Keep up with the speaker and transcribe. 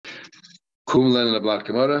Kumlan and the Black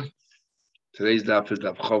Gemara. Today's daf is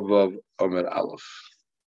daf Chavav Omer Aleph.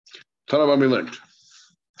 Tanabam we learned.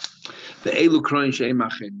 The Elu Kroin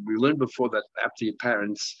Sheimachin. We learned before that after your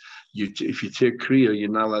parents, if you tear kriya, you're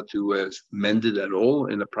not allowed to mend it at all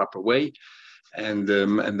in a proper way. And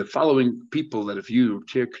the following people that if you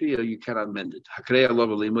tear kriya, you cannot mend it. Hakrei Allah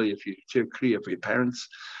v'lima. If you tear kriya for your parents,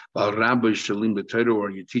 Val Rabbi Shalim b'Torah, or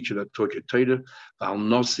your teacher that taught you Torah, Val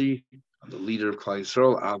Nosi, the leader of Klal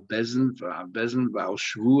Yisrael, Al Bezin, Val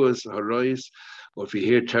Shvuas Harois, or if you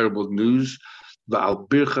hear terrible news, Val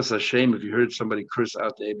Birchas Hashem, if you heard somebody curse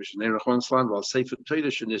out the Eibush and Erechon Slan, Val Sefer Torah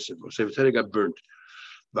Shenisim, or Sefer Torah got burnt.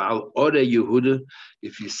 Val Ore Yehuda,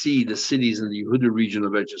 if you see the cities in the Yehuda region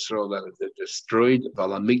of Eretz Yisrael that are destroyed, Val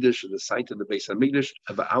Hamikdash, the site of the base of Hamikdash,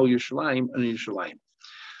 Val Yerushalayim and Yerushalayim.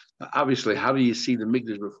 Obviously, how do you see the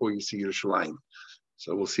Mikdash before you see Yerushalayim?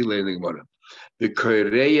 So we'll see later in the Gemara. The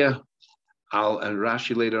Koreya and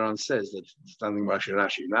Rashi later on says that standing Rashi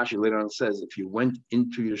later on says if you went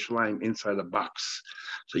into Yerushalayim inside a box,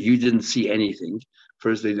 so you didn't see anything.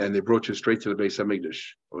 First, they brought you straight to the base of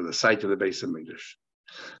Mikdash or the site of the base of Mikdash.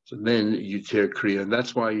 So then you tear kriya, and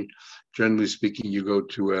that's why, generally speaking, you go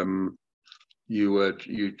to you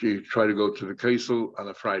try to go to the Kaisel on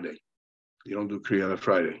a Friday. You don't do kriya on a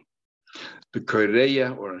Friday. The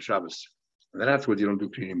Koreya or on Shabbos. And then afterwards you don't do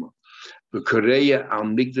kriya anymore. The Koreya al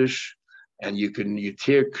Mikdash, and you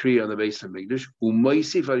tear kriya on the base of Mikdash.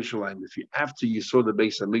 Umaisif Yerushalayim. If you after you saw the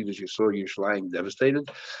base of Mikdash, you saw Yerushalayim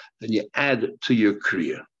devastated, then you add to your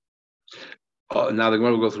kriya. Now the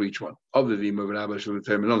Gemara will go through each one. Of the Vima of Rabbi Shalom,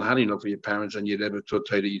 how do you know for your parents and your Rebbe taught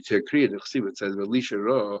Torah you tear kriya? The Chesiv it says, Elisha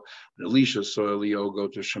saw Eliyahu go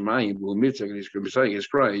to Shemayim,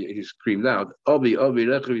 and he screamed out, Obi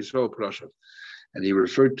Rechav Yisrael Prashav. And he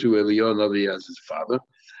referred to Eliyahu Navi as his father.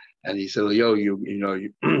 And he said, Eliyahu,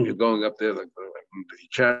 you're going up there like the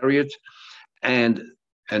chariot, and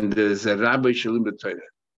there's a Rabbi Shalom Torah.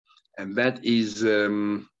 And that is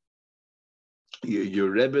your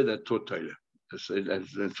Rebbe that taught Torah.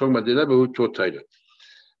 Talking about the Rebbe who taught Torah.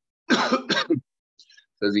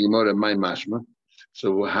 Says the Gemara, my mashma.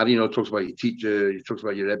 So how do you know it talks about your teacher? It talks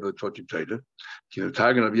about your Rebbe who taught you Torah.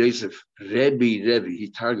 Targum of Yosef, Rebbe. He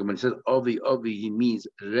targum and he says Ovi. He means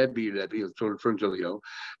Rebbe. He's referring to Eliyahu.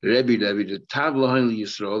 Rebbe. The Tav Lahain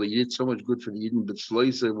Yisrael. He did so much good for the Yidden, but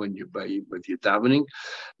Sloisa when you're with your davening,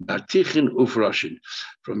 Batichin Ufrashin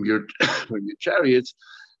from your chariots,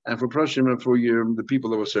 and for Prashim and for the people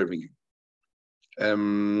that were serving you. So how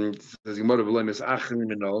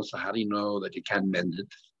do you know that you can't mend it?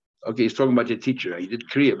 Okay, he's talking about your teacher. He did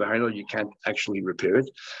kriya, but I know you can't actually repair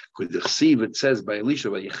it. Because the chesiv it says by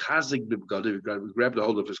Elisha, he grabbed a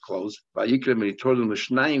hold of his clothes, and he tore them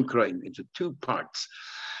into two parts.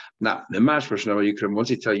 Now, the mashmash once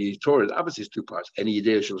he tell you he tore it, obviously it's two parts. Any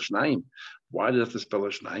idea shel shnayim? Why did it have to spell a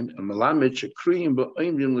shnayim? And malamed shekriim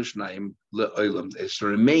ba'oimdim l'shnayim le'olam. It's to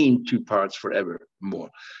remain two parts forever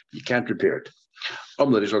more. You can't repair it. I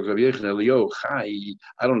don't understand.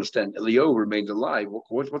 Eliyahu remained alive.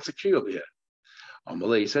 What's the key over here?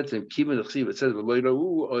 He said to him, it says, even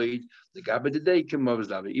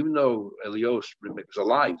though Eliyahu was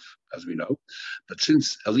alive, as we know, but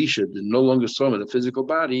since Elisha no longer saw him in a physical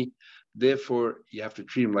body, therefore you have to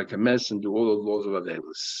treat him like a mess and do all the laws of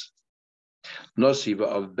Avelis. Nosiva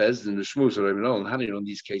of Bezdin the Shmuz or even how do you know in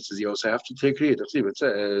these cases you also have to take kriya? It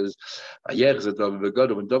says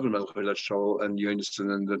when David Melch Shaul and Yonasan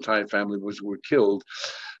and the entire family were killed.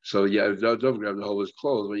 So Dov grabbed the whole of his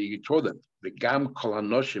clothes, but he tore them. The Gam Kol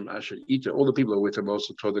Hanoshim Asher Ita, all the people who were with him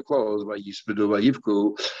also tore the clothes. By Yispedu by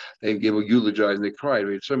Yivku, they gave a eulogize and they cried.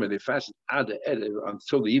 They fasted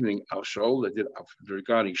until the evening. Al Shaul, they did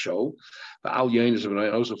regarding Shaul. But Al Yonas and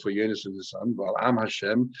also for Yonas and the son. But Am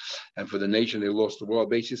Hashem, and for the nation they lost the war.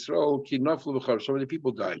 Beis Yisrael, so many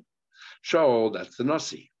people died. Shaul, that's the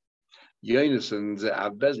Nasi. Yonas and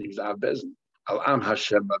Av Bezin, he's Av Bezin. Al-Am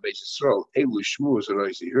Hashem Beis Yisrael. Elu Shmuz,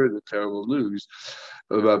 he heard the terrible news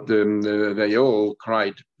about them. They all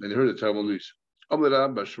cried and they heard the terrible news. How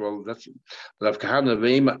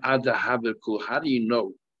do you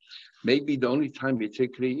know? Maybe the only time you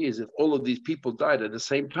take kriya is if all of these people died at the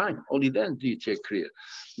same time. Only then do you take kriya,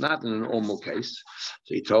 not in a normal case.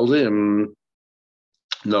 So he told him,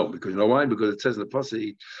 no, because you know why? Because it says in the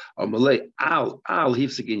pasuk, Malay al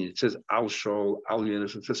hifsegin. It says al shol al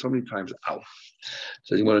yenis. It says so many times al.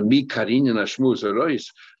 So you want to be karin and ashmuz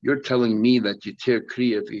arois. You're telling me that you tear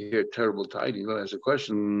kriya if you hear terrible tidings. Well, that's a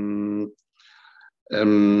question. They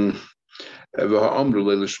told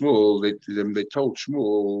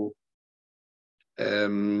Shmuel.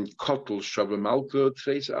 Kotel Shava Malka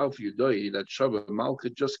trace Alf Yudoi that Shava Malka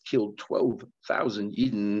just killed 12,000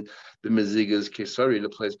 Eden the Mezigas Kesari, the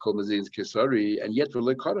place called Mezigas Kesari, and yet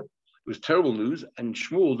it was terrible news, and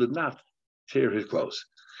Shmuel did not tear his clothes,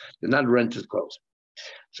 did not rent his clothes.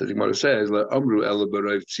 So the Gemara says, "Amru el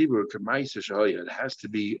b'roiv tzibur k'maisa shahaya." It has to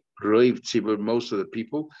be roiv tzibur, most of the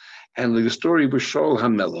people, and the story was Shaul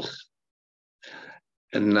HaMelech.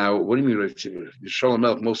 And now, what do you mean roiv tzibur? Shaul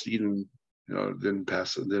HaMelech, most Eden, didn't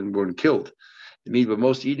pass, then weren't killed. It means, but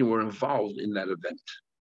most Eden were involved in that event.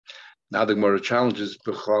 Now the Gemara challenges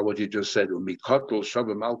what you just said. Mikotl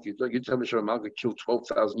Shabbat Malki. You tell me Shabbat Malki killed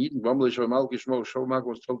 12,000 Eden. Shabbat Malki Shmuel. Shabbat Malki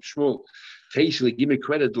was told Shmuel. Tasely, give me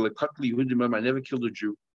credit. I never killed a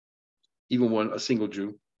Jew, even a single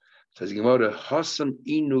Jew. Says Gemara, Hasam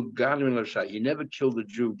Inu Galim Lasha. He never killed a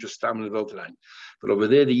Jew, just Stam and Veltanine. But over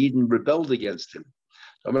there, the Eden rebelled against him.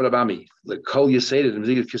 The Kol Yeseder,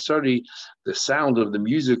 the sound of the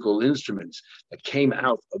musical instruments that came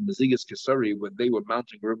out of Mezigas Kesari when they were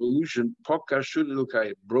mounting a revolution, broke through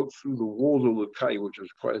the walls of Lukai, which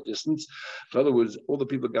was quite a distance. In other words, all the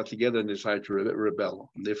people got together and decided to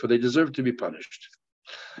rebel, and therefore they deserved to be punished.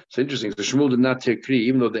 It's interesting. So Shmuel did not take Kriya,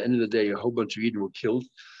 even though at the end of the day a whole bunch of Eden were killed,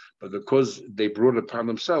 but because they brought it upon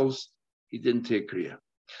themselves, he didn't take Kriya.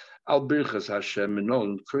 Al Birchas Hashem,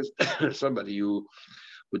 and somebody who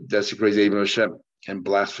would desecrate the name of Hashem and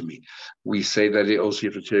blasphemy. We say that it also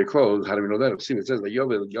you have to tear clothes. How do we know that? It says that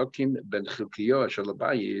Yokim ben Chilkiyo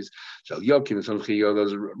Shalabai is Yokim and son of Chilkiyo.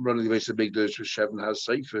 Those running the big dish with Shevin has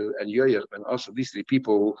Sefer and Yoyach, and also these three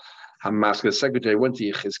people. Hamas secretary went to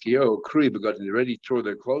Yechizkiyo, Krui, but got already tore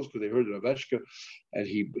their clothes because they heard of Aveshka, and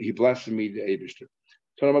he blasphemed the Eibishter.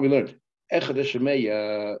 So what we learned.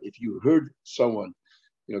 If you heard someone,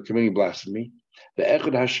 committing blasphemy, the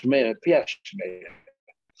Echad Hashmeya Piashmeya.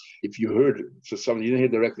 If you heard, so somebody you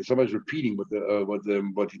didn't hear directly, somebody's repeating what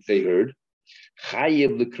they heard.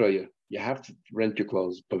 Chayiv l'kroya, you have to rent your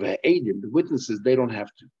clothes. But the witnesses, they don't have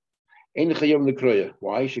to. Ein chayiv l'kroya.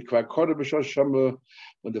 Why?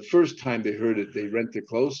 When the first time they heard it, they rent their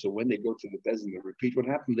clothes. So when they go to the bezin and repeat what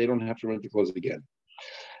happened, they don't have to rent the clothes again.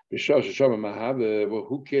 Well,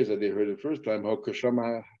 who cares that they heard it the first time? They're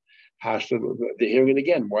hearing it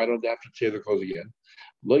again. Why don't they have to tear the clothes again?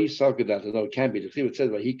 No, it can't be. The Chiyuv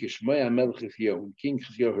says, when King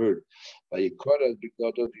Chizkiyahu heard, he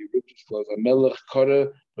ripped his clothes.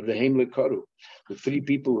 The three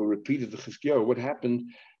people who repeated the Chizkiyahu, what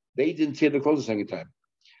happened? They didn't tear the clothes the second time.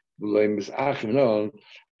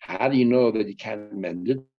 How do you know that you can't mend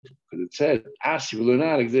it? Because it said,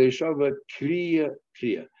 Kriya.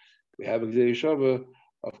 We have a Gzei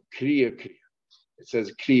of Kriya. It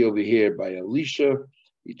says Kriya over here by Elisha.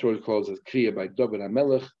 He tore his clothes as Kriya by David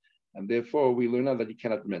HaMelech, and therefore we learn now that he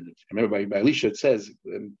cannot mend it. Remember, by Elisha it says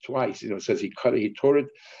twice. It says he tore it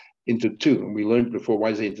into two, and we learned before.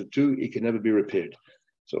 Why is it into two? It can never be repaired.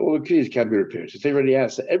 So all the kriyas can be repaired. So they already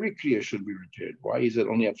asked that every kriya should be repaired. Why is it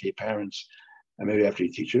only after your parents and maybe after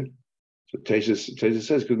your teacher? So Tesis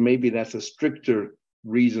says because maybe that's a stricter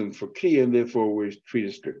reason for kriya, and therefore we're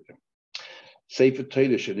treated stricter. Sefer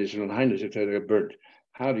Torah tradition on Heinrich if they got burnt.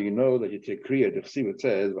 How do you know that you take kriya? The Chsiva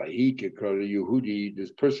says, Yehudi,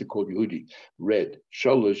 this person called Yehudi, read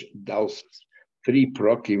Sholosh Dalsas, 3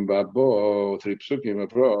 prokim babo, 3 psukim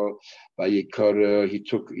babo,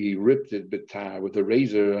 he ripped it with a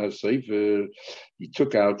razor,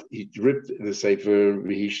 he ripped the sefer,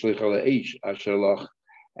 and he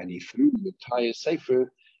threw the entire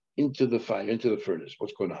sefer into the fire, into the furnace.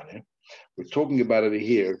 What's going on here? We're talking about over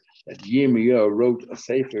here that Yirmiyah wrote a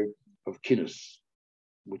sefer of Kinus,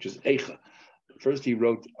 which is Eicha. First, he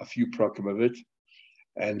wrote a few prokim of it,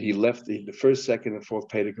 and he left the first, second, and fourth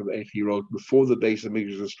pedic of Eicha he wrote before the base of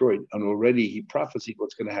Mikdash was destroyed, and already he prophesied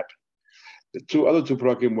what's going to happen. The other two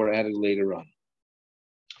prokim were added later on.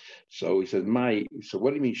 So he said, so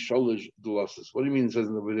what do you mean, Sholosh Dulosas? What do you mean it says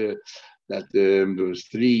over there that there was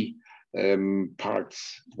 3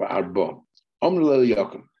 parts of Arba? Omrul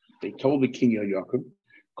Yaakov. They told the king Yaakov,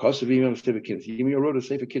 Kosavim Sefer Kinnis. Yirmiyah wrote a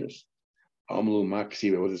Sefer Kinnis. Amlu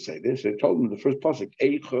Maksiva, what does it say? This they told him the first pasuk,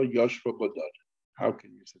 Eicha Yoshva Badad. How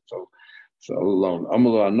can you sit so alone?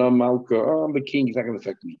 Amlu Anam Malka, I'm the king, it's not going to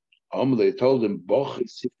affect me. Amlu, they told him, Boch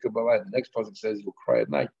Sivka Balai. The next pasuk says he'll cry at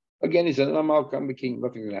night. Again, he said, Anam Malka, I'm the king,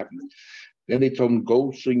 nothing's going to happen. Then they told him,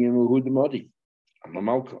 go sing in Hudamadi. Anam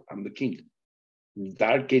Malka, I'm the king.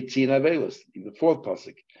 Darke Tzina Velas, in the fourth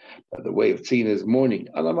pasuk. The way of Tzina is mourning.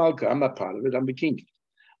 Anam Malka, I'm not part of it, I'm the king.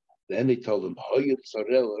 Then they told him,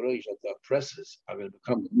 the oppressors are going to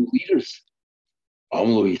become the new leaders.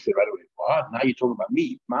 He said right away, what? Now you're talking about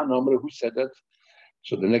me. Who said that?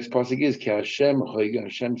 So the next pasuk is Ki Hashem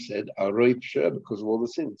said, Aroi Pshah, because of all the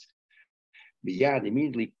sins. Miyad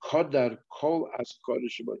immediately Kodar Kol As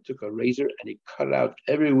Kodesh, took a razor and he cut out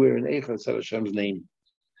everywhere in Eicha said Hashem's name,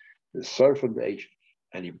 the surf of the Eicha,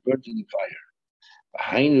 and he burnt in the fire.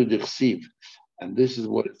 Hainu Dichsiv, and this is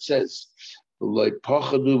what it says. They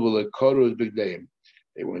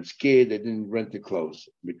weren't scared, they didn't rent the clothes.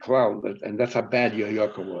 And that's how bad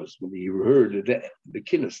Yaakov was. When he heard the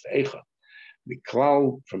kinnis, the Eicha, the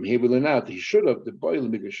klal from Hebrew and out, he should have, the boy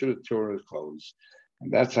should have torn his clothes.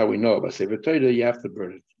 And that's how we know about Sefer Torah, you have to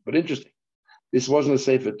burn it. But interesting, this wasn't a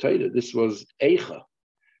Sefer Torah, this was Eicha.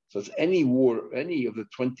 So it's any of the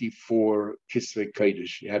 24 Kisvei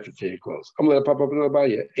Kodesh, you have to tear your clothes.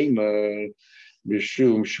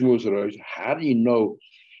 How do you know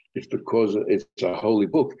if because it's a holy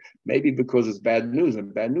book? Maybe because it's bad news,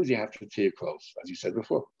 and bad news you have to tear your clothes, as you said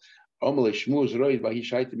before. This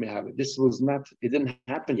was not, it didn't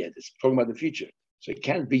happen yet. It's talking about the future. So it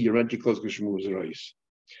can't be you rent your clothes because Shmuel Zerois.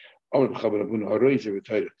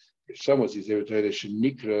 If someone sees Sefer Torah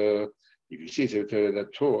Shenikra, if you see Sefer Torah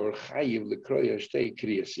that Torah, Chayiv Lekroya Shtei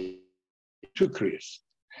Kriyas, 2 Kriyas.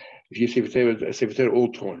 If you see Sefer Torah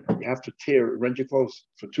all torn, you have to rent your clothes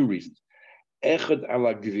for 2 reasons. Echad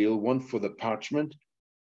ala Gvil, one for the parchment.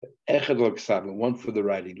 Echad ala Ksava, one for the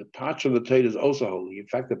writing. The parchment of the Torah is also holy. In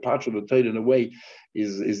fact, the parchment of the Torah, in a way,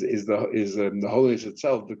 is the holiness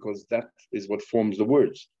itself, because that is what forms the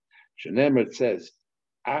words. Shenemer, it says,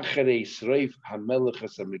 Acharei Sreif HaMelech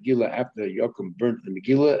HaMegillah, after Yaakov burnt the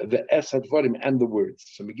Megillah, the Esad Varim, and the words.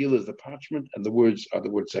 So Megillah is the parchment, and the words are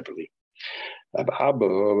the words separately. He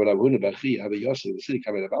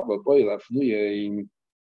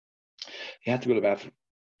had to go to the bathroom.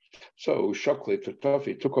 So Shokle took off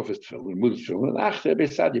his tefillin, removed his tefillin, and after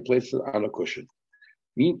beside he placed it on a cushion.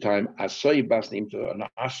 Meantime, Asai bas named an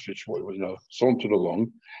ostrich was sewn to the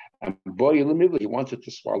lung, and boy he wanted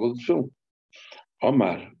to swallow the tefillin.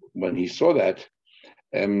 Omar, when he saw that,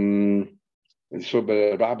 and so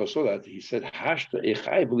Rabba saw that, he said,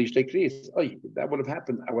 that would have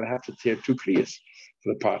happened. I would have to tear 2 kriyas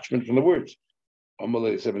for the parchment from the words.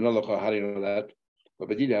 Omar said, how do you know that? But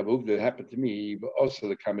that happened to me. But also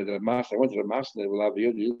the comment of Master, I went to the Master,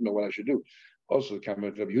 he didn't know what I should do. Also the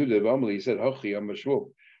comment of Yehuda, he said,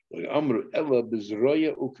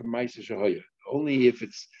 only if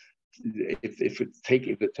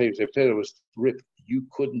the Torah was ripped, you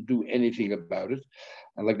couldn't do anything about it.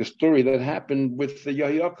 And like the story that happened with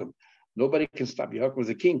Yaakov, nobody can stop Yaakov as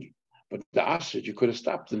a king, but the ostrich, you could have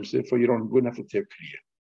stopped them, so therefore you wouldn't have to tear kriya.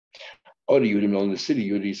 Or you didn't know in the city,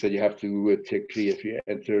 Yehudi said you have to tear kriya if you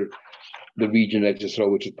enter the region of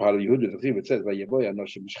Israel, which is part of Yehuda. It says,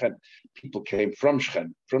 people came from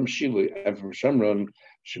Shechem, from Shiloh, and from Shomron.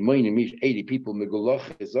 80 people, Megolach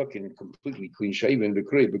Ezakin, completely clean shaven, the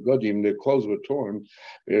Kriya, Begodim, their clothes were torn,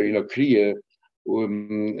 Kriya.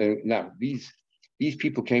 Now, these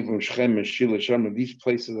people came from Shechem and Shiloh, Shomron. These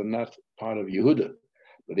places are not part of Yehuda,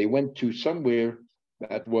 but they went to somewhere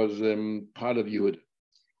that was part of Yehuda,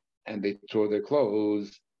 and they tore their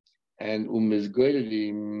clothes. And and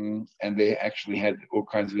they actually had all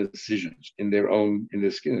kinds of incisions in their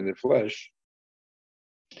skin, in their flesh.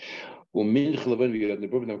 They didn't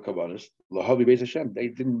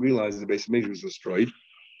realize the Beis Hamikdash was destroyed,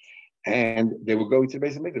 and they were going to the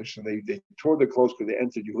Beis Hamikdash. So they tore their clothes because they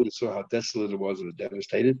entered Yehuda, saw how desolate it was and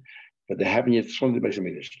devastated, but they haven't yet swum to the Beis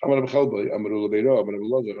Hamikdash.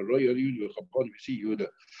 We see Yehuda.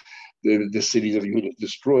 The cities of Yehuda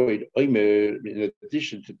destroyed. In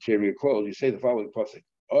addition to tearing your clothes, you say the following pasuk: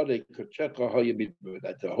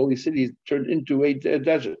 that the holy cities turned into a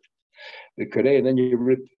desert. The Koreh, and then you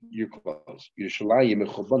rip your clothes. Yerushalayim,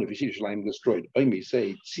 if you see Yerushalayim destroyed,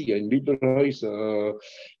 say Tzia in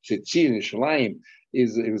Yerushalayim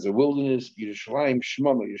it was a wilderness. Yerushalayim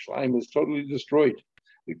Shmama, Yerushalayim was totally destroyed.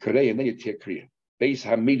 The Koreh, and then you tear kriya. Beis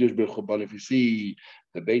Hamikdash b'Choban. If you see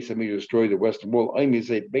the Beis Hamikdash destroyed, the western wall,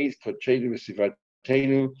 say Beis Kodesh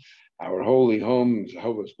V'Sivatenu, our holy home,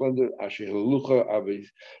 Jehovah's splendor. Asher Halucha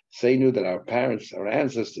Aviseinu, that our parents, our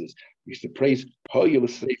ancestors used to praise. Hoyel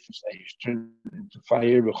Seifus turned into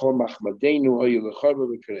fire. V'Chol Machmadenu Hoyel Lecharba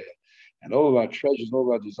V'Koreh, and all of our treasures, all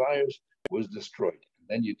of our desires was destroyed. And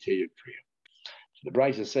then you tear your kriya. The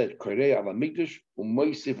Brisa said, "Korei ala Mikdash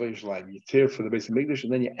u'moisif Yerushalayim." You tear for the Beis Hamikdash,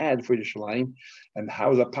 and then you add for Yerushalayim. And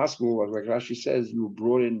how is that possible? Like Rashi says, you were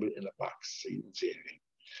brought in a box, so you didn't see anything.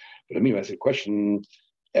 But I mean, I said, question: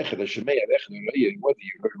 whether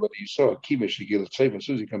you saw a Kivish Gil Tzeifa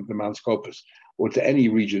Suzi come to Mount Scopus, or to any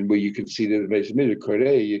region where you can see the Beis Hamikdash,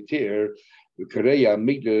 Korei you tear the Korei ala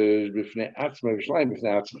Mikdash b'fnei Atzma Yerushalayim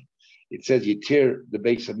b'fnei Atzma. It says you tear the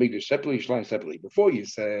base of Migdash separately, Yerushalayim separately. Before you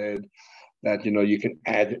said that you can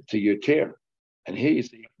add to your tear, and here you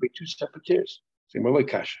say you have to make two separate tears. Same way,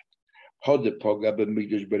 kasha. If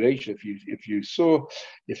you saw,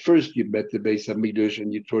 at first you met the base of Migdash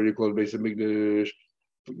and you tore your clothes base of Migdash.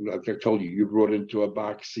 Like I told you, you brought into a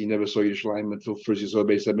box. You never saw Yerushalayim until first you saw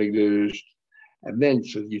base of Migdash, and then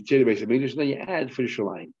so you tear the base of Migdash, and then you add for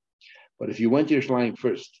Yerushalayim. But if you went to Yerushalayim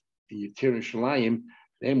first and you tear Yerushalayim,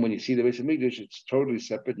 then when you see the base of Migdash, it's totally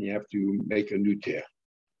separate, and you have to make a new tear.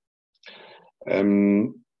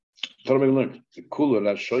 Learned the cooler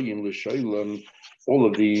all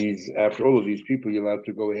of these. After all of these people, you're allowed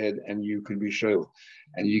to go ahead and you can be shoyl,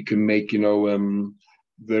 and you can make very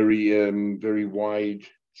wide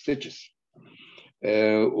stitches.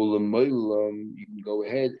 You can go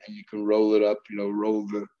ahead and you can roll it up, roll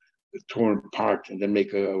the torn part, and then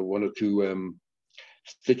make one or two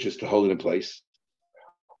stitches to hold it in place.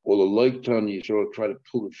 Or the light on, you sort of try to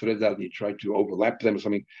pull the threads out and you try to overlap them or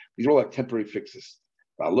something. These are all like temporary fixes.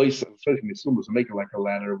 Especially make it like a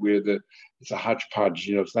ladder where it's a hodgepodge,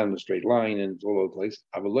 it's not in a straight line and it's all over the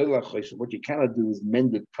place. What you cannot do is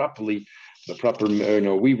mend it properly, the proper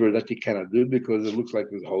weaver, that you cannot do because it looks like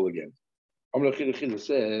there's a hole again.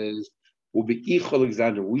 Says,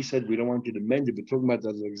 Alexandria. We said we don't want you to mend it, but talking about the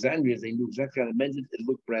Alexandria, they knew exactly how to mend it. It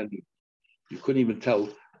looked brand new. You couldn't even tell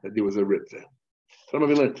that there was a rip there. Some of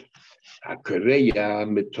you learned.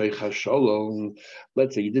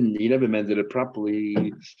 Let's say you never mended it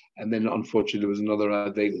properly, and then unfortunately there was another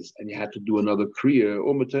Adelis, and you had to do another kriya,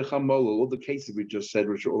 or all the cases we just said,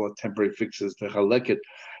 which are all temporary fixes, the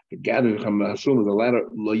gathering the ladder,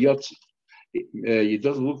 it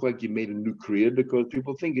doesn't look like you made a new kriya because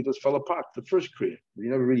people think it just fell apart, the first kriya. You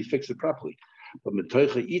never really fixed it properly. But if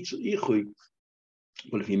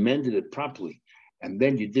you mended it properly, and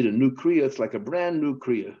then you did a new kriya, it's like a brand new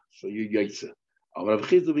kriya. So you yaitza.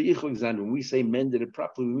 When we say mended it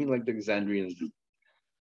properly, we mean like the Alexandrians do.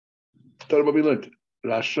 What we learned.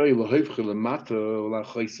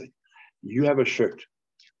 You have a shirt,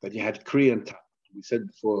 but you had kriya on top. We said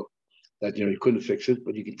before that you couldn't fix it,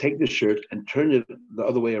 but you can take the shirt and turn it the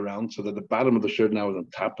other way around so that the bottom of the shirt now is on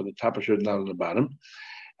top, and the top of the shirt now is on the bottom.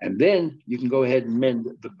 And then you can go ahead and mend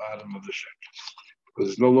the bottom of the shirt.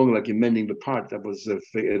 Because it's no longer like you're mending the part that was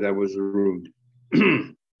ruined.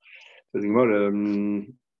 So the Gemara,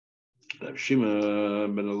 Rav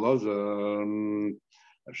Shimon ben Elazar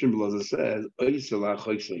says, he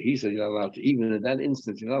said you're not allowed to, even in that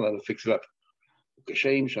instance, you're not allowed to fix it up. Just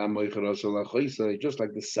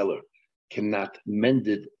like the seller cannot mend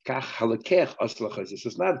it. So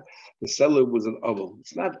it's not the seller was an oval.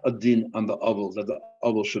 It's not a din on the oval that the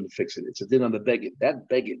oval shouldn't fix it. It's a din on the beged. That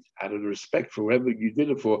beged, out of the respect for whoever you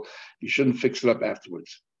did it for, you shouldn't fix it up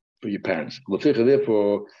afterwards for your parents.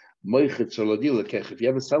 Therefore, if you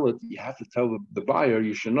ever sell it, you have to tell the buyer,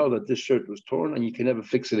 you should know that this shirt was torn and you can never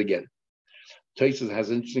fix it again. Taisus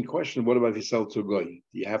has an interesting question. What about if you sell to a goy? Do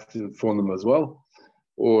you have to inform them as well?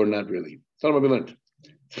 Or not really? Tell them what we learned.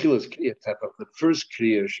 The first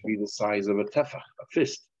kriya should be the size of a tefach, a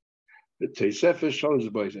fist. The teisefes shows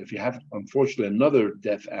boys. If you have, unfortunately, another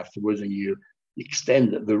death afterwards and you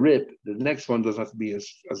extend the rip, the next one doesn't have to be as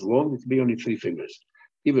long. It can be only 3 fingers.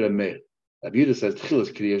 Even a male. Abuda says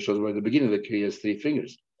tchilas kriya shows where the beginning of the kriya is 3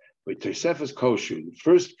 fingers. But teisefes koshu, the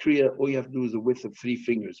first kriya, all you have to do is the width of 3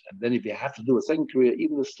 fingers, and then if you have to do a second kriya,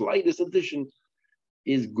 even the slightest addition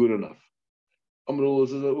is good enough. When it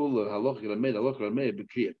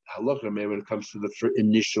comes to the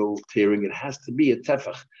initial tearing, it has to be a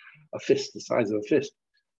tefach, a fist, the size of a fist.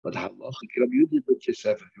 But if you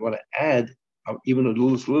want to add even a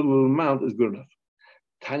little amount is good enough.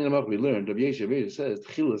 Tanya we learned, Rabbi Yeshe says,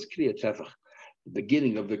 the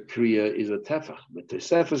beginning of the kriya is a tefach, but the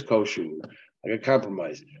sef is kosher, like a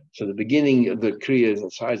compromise. So the beginning of the kriya is the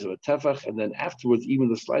size of a tefach, and then afterwards, even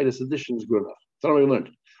the slightest addition is good enough. That's what we learned.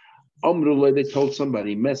 They told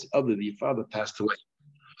somebody, Mes other, your father passed away.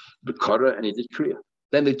 Bekara, and he did kriya.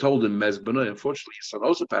 Then they told him, Mes B'nai, unfortunately, his son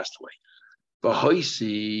also passed away.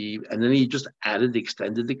 V'hoisi, and then he just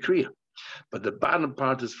extended the kriya. But the bottom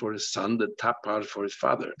part is for his son, the top part is for his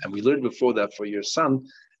father. And we learned before that for your son,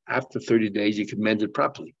 after 30 days, you can mend it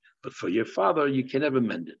properly. But for your father, you can never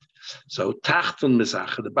mend it. So tachtun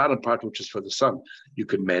misacha, the bottom part, which is for the son, you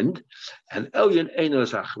can mend. And elyon eino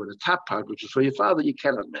misacha, the top part, which is for your father, you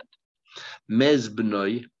cannot mend. Mez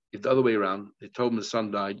b'noi, if the other way around, they told him his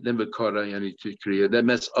son died, then Bekara and he took kriya, then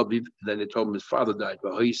Mes aviv, then they told him his father died,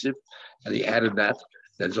 V'hoisiv, and he added that.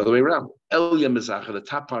 Then it's the other way around. Elia Mizacha, the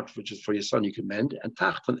top part which is for your son, you can mend, and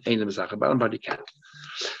Tachton Eina Mizacha, bottom part you can't.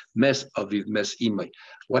 Mes aviv, mes imay.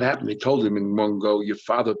 What happened? They told him in one go, your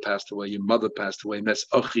father passed away, your mother passed away, mes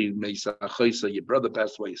achi, mes achoisa, your brother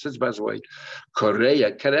passed away, your sister passed away.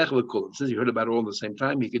 Korea, kerech v'kul. Since you heard about it all at the same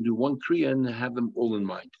time, you can do one kriya and have them all in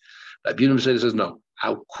mind. Rabbi Yehuda says no.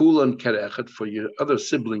 How kulan kerechet, for your other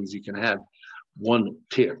siblings you can have one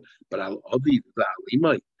tear, but al aviv v'al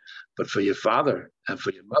imay. But for your father and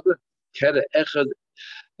for your mother, kerech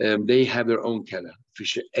they have their own kera. He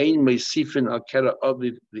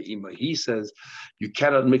says you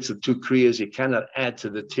cannot mix the two kriyas. You cannot add to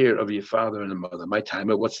the tear of your father and the mother. My time.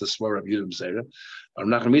 What's the swar of Yudam Zera?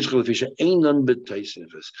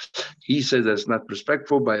 He says that's not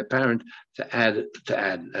respectful by a parent to add.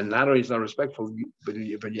 And not only is it not respectful, but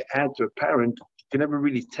when you add to a parent, you can never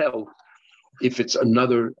really tell if it's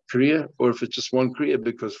another kriya or if it's just one kriya,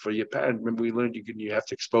 because for your parent, remember we learned you have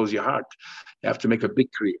to expose your heart. You have to make a big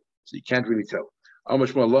kriya, so you can't really tell. How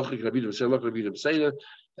much more that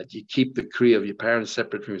you keep the kriya of your parents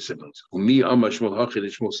separate from your siblings.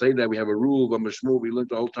 Say that we have a rule. We learned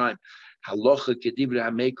the whole time. We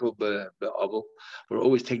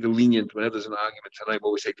always take the lenient whenever there's an argument. Tonight, we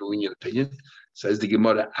always take the lenient opinion. Says the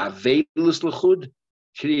Gemara,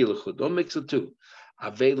 don't mix the two.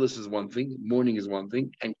 Avelis is one thing, mourning is one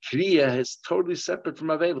thing, and Kriya is totally separate from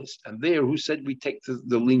Avelis. And there, who said we take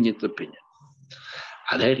the lenient opinion?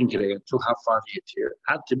 Until how far do you tear?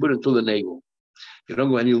 Until the navel. You don't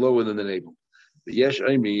go any lower than the navel. The Yesh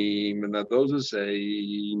Aimim, and that those who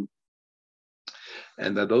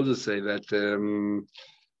say that,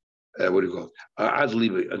 what do you call it? Ad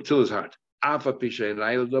libe, until his heart. Afa Pisha, and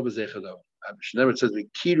Ayel Dov Zechadov. It says,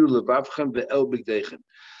 Kiru Levavchem ve'el bigdechem.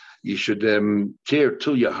 You should tear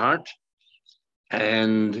till your heart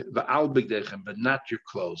and the albigdechem, but not your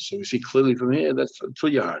clothes. So we see clearly from here that's till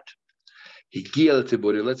your heart.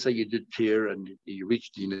 Let's say you did tear and you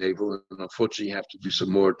reached the navel, and unfortunately you have to do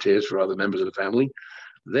some more tears for other members of the family.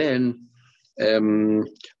 Then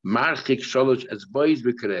marchik shalosh as boys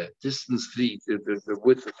b'kreh, distance three, the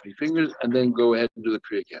width of 3 fingers, and then go ahead and do the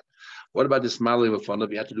kriya again. What about this malim of fun?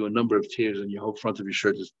 If you have to do a number of tears and your whole front of your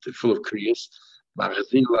shirt is full of kriyas. You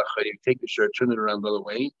take the shirt, turn it around the other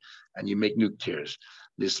way, and you make new tears.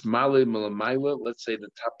 This male milamaila, let's say the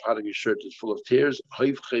top part of your shirt is full of tears.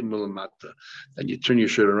 Then you turn your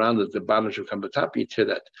shirt around, that the bottom should come to the top, you tear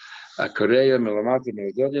that. If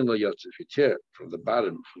you tear from the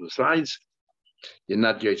bottom, from the sides, you're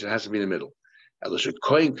not yet. It has to be in the middle. He does a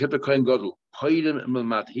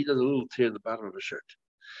little tear at the bottom of a shirt.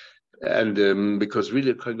 And because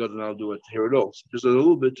really, Kohen Gadol now do it here at all. So just a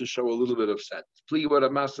little bit to show a little bit of set. Plea what a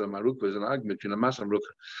masa maruka is an argument between a masa and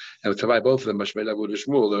maruka, and Tavai both of them Mashmela Gud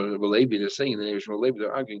Shmuel or Levi. They're saying in the name of Shmuel Levi,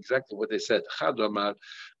 they're arguing exactly what they said. Chadamar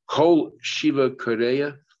Kol Shiva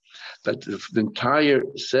Korea, that the entire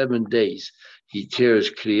 7 days he tears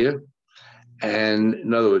clear, and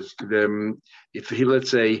in other words, if he, let's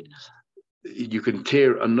say you can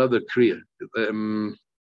tear another kriya, what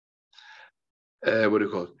do you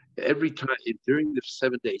call it? Every time during the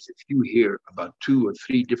 7 days, if you hear about 2 or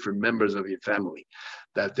 3 different members of your family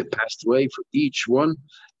that they passed away, for each one,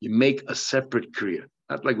 you make a separate kriya.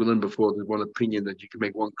 Not like we learned before, there's one opinion that you can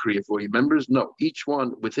make one kriya for your members. No, each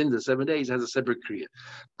one within the 7 days has a separate kriya.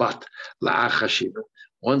 But la'acha shiva,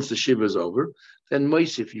 once the shiva is over, then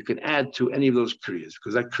moisif, you can add to any of those kriyas,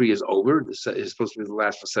 because that kriya is over. It's supposed to be the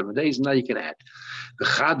last for 7 days. Now you can add. The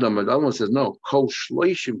chadam, the other one says no. Kol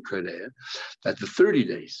shloishim korea, that the 30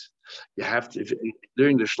 days you have to.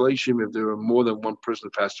 During the shloishim, if there are more than one person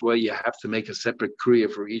who passed away, you have to make a separate kriya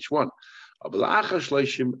for each one. But after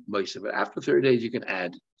 30 days, you can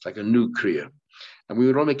add. It's like a new kriya. And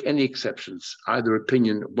we don't make any exceptions. Either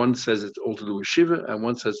opinion, one says it's all to do with Shiva, and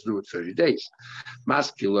one says to do with 30 days.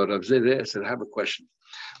 Maskil Rav Zedeh said, I have a question.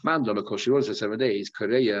 Mandama Koshiva says 7 days.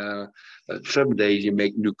 Korea, 7 days you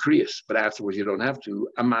make new kriyas, but afterwards you don't have to.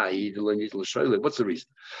 Amai, what's the reason?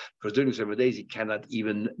 Because during 7 days you cannot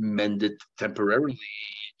even mend it temporarily.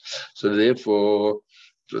 So therefore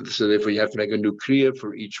you have to make a new kriya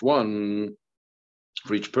for each one,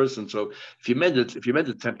 for each person. So if you mend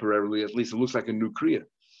it temporarily, at least it looks like a new kriya.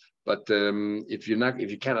 But if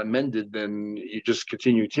you cannot mend it, then you just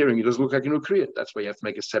continue tearing. It doesn't look like a new kriya. That's why you have to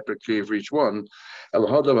make a separate kriya for each one. We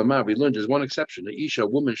learned there's one exception. The isha,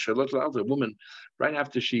 woman, a woman, right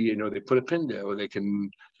after she, they put a pin there, or they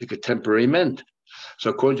could temporary mend.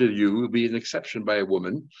 So according to you, it will be an exception by a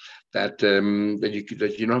woman that you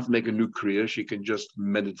don't have to make a new kriya. She can just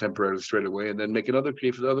mend it temporarily straight away, and then make another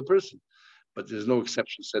kriya for the other person. But there's no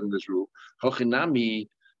exception said in this rule. Hochinami,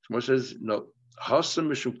 Shmuel says no.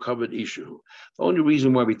 covered issue. The only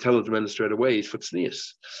reason why we tell her to mend it straight away is for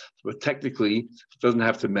tznius. But technically, she doesn't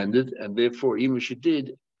have to mend it, and therefore, even if she did,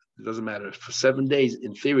 it doesn't matter. For 7 days,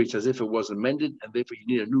 in theory, it's as if it wasn't mended, and therefore you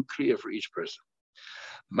need a new kriya for each person.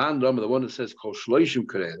 Mandam, the one that says kol shloishim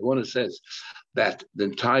kriya, the one that says that the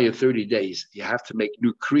entire 30 days you have to make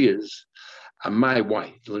new kriyas. And my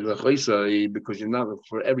why? Because you're not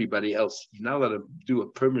for everybody else. You're not allowed to do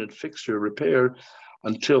a permanent fixture repair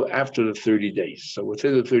until after the 30 days. So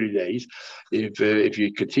within the 30 days, if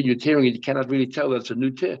you continue tearing it, you cannot really tell that's a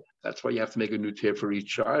new tear. That's why you have to make a new tear for each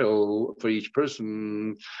child, for each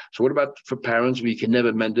person. So what about for parents where you can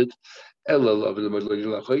never mend it? For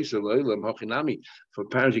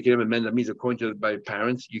parents, you can never mend. That means, according to by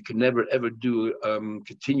parents, you can never ever do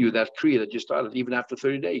continue that kriya that you started even after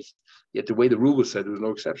 30 days. Yet the way the rule was said, there was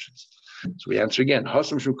no exceptions. So we answer again.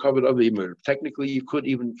 Covered of the imur. Technically, you could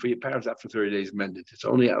even for your parents after 30 days mend it. It's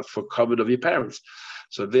only for covered of your parents.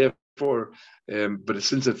 So therefore, but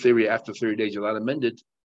since in theory after 30 days you're allowed to mend it,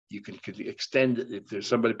 you can extend. If there's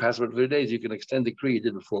somebody past about 30 days, you can extend the kriya you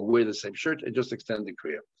did before. Wear the same shirt and just extend the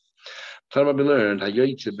kriya. We learned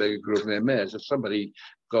if somebody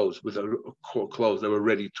goes with clothes that were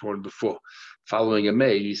already torn before, following a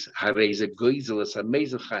maze, you're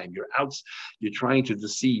out, you're trying to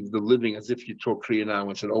deceive the living as if you tore kriya now.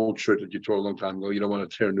 It's an old shirt that you tore a long time ago. You don't want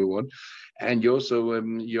to tear a new one, and you also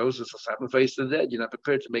slap the face to the dead. You're not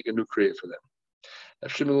prepared to make a new kriya for them.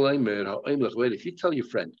 If you tell your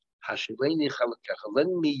friend,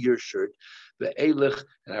 lend me your shirt,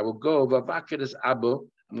 and I will go.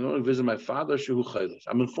 I'm going to visit my father.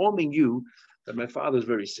 I'm informing you that my father is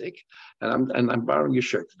very sick, and I'm borrowing your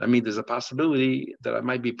shirt. I mean, there's a possibility that I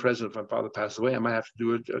might be present if my father passed away. I might have to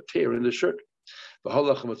do a tear in the shirt. He found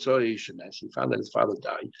that his father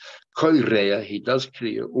died. He does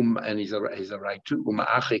clear, and he's a right to.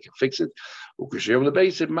 He can fix it.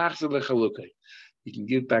 He can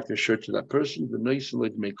give back the shirt to that person, and he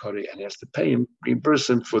has to pay him, reimburse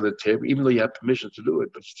him for the tear, even though you have permission to do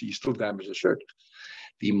it, but you still damage the shirt.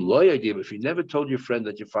 If you never told your friend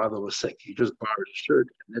that your father was sick, you just borrowed a shirt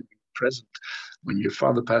and then be present when your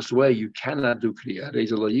father passed away, you cannot do kriya.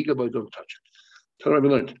 Don't touch it. So we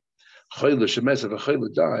learned.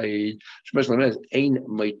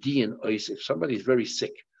 If somebody is very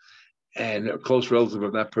sick and a close relative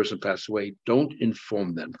of that person passed away, don't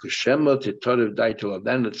inform them, because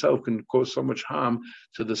that in itself can cause so much harm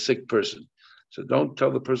to the sick person. So don't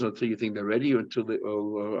tell the person until you think they're ready, or until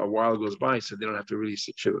a while goes by, so they don't have to really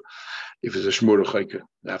sit shiva. If it's a shmur chayka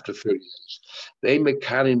after 30 days, they make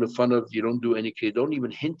carrying the fun of you don't do any kriya. Don't even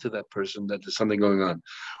hint to that person that there's something going on.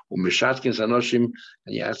 And you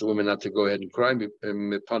ask the woman not to go ahead and cry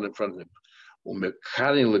in front of them.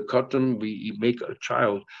 We make a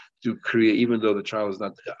child do kriya, even though the child is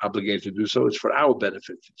not obligated to do so. It's for our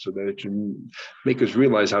benefit, so that it can make us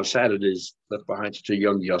realize how sad it is left behind such a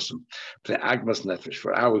young yosem. For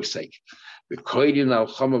our sake. You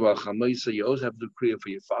always have to do kriya for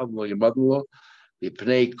your father-in-law, your mother-in-law.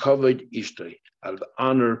 Covered ishtay, out of the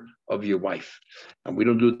honor of your wife, and we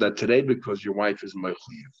don't do that today because your wife is mechuyev.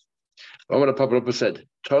 What Papa said,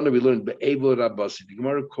 Tana, we learned Be'evel Rabbasi. The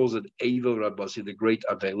Gemara calls it Evel Rabbasi, the great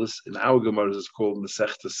Avelis. In our Gemara, it's called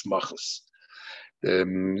Masechta Smachas,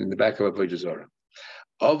 in the back of Avodah Zarah.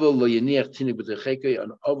 Ovel lo yeniach tinik b'techeke,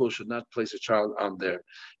 an ovel should not place a child on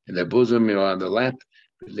in their bosom, on the lap.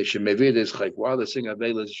 While they're saying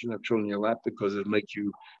Avelis, you shouldn't have children in your lap because it'll make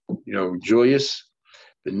you, joyous.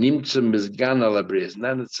 The nimtzim mizgan ala bris. And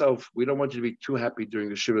that in itself, we don't want you to be too happy during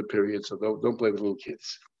the Shiva period, so don't play with little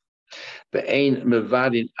kids. And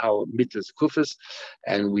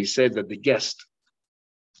we said that the guest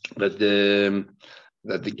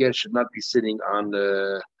should not be sitting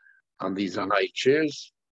on these high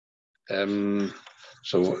chairs.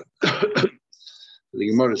 So the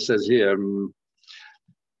Gemara says here,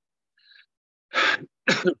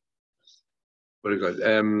 what do you call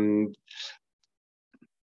it?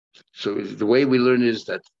 So the way we learn is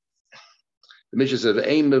that the Mishnah says,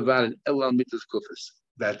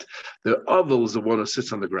 that the ovel is the one who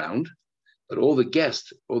sits on the ground, but all the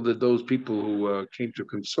guests, those people who came to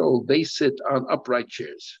console, they sit on upright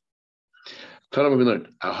chairs. If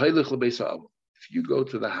you go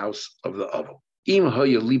to the house of the ovel,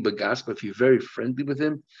 if you're very friendly with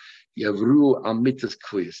him,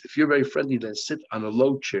 if you're very friendly, then sit on a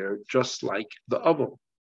low chair, just like the ovel,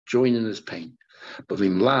 join in his pain. But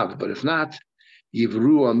if not, but if not,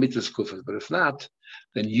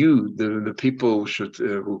 then the people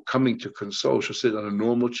who are coming to console should sit on a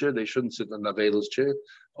normal chair. They shouldn't sit on Avela's chair.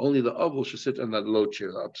 Only the oval should sit on that low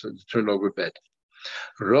chair, turned over bed.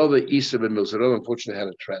 Rava Isa ben Milza, unfortunately, had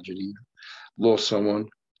a tragedy. lost someone.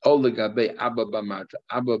 Olegabe Abba Bamarta.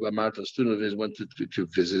 Abba Bamarta, a student of his, went to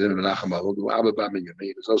visit him. Menachem Abba Bamarta.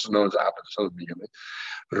 He was also known as Abba, the son of Binyamin.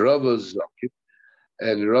 Rava Zakit.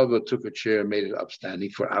 And Rava took a chair and made it upstanding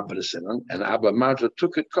for Abba to sit on. And Abba Marta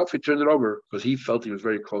took it, coffee, turned it over because he felt he was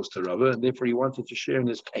very close to Rava, and therefore he wanted to share in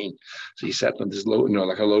his pain. So he sat on this low,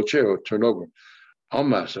 like a low chair, or turned over.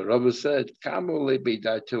 Amma, so Rava said,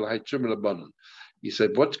 he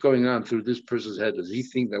said, what's going on through this person's head? Does he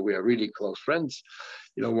think that we are really close friends?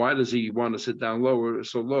 Why does he want to sit down lower,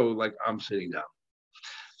 so low, like I'm sitting down?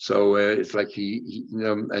 So it's like he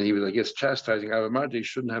and he was, I guess, chastising Abba Marta.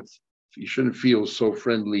 You shouldn't feel so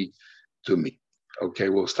friendly to me. Okay,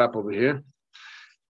 we'll stop over here.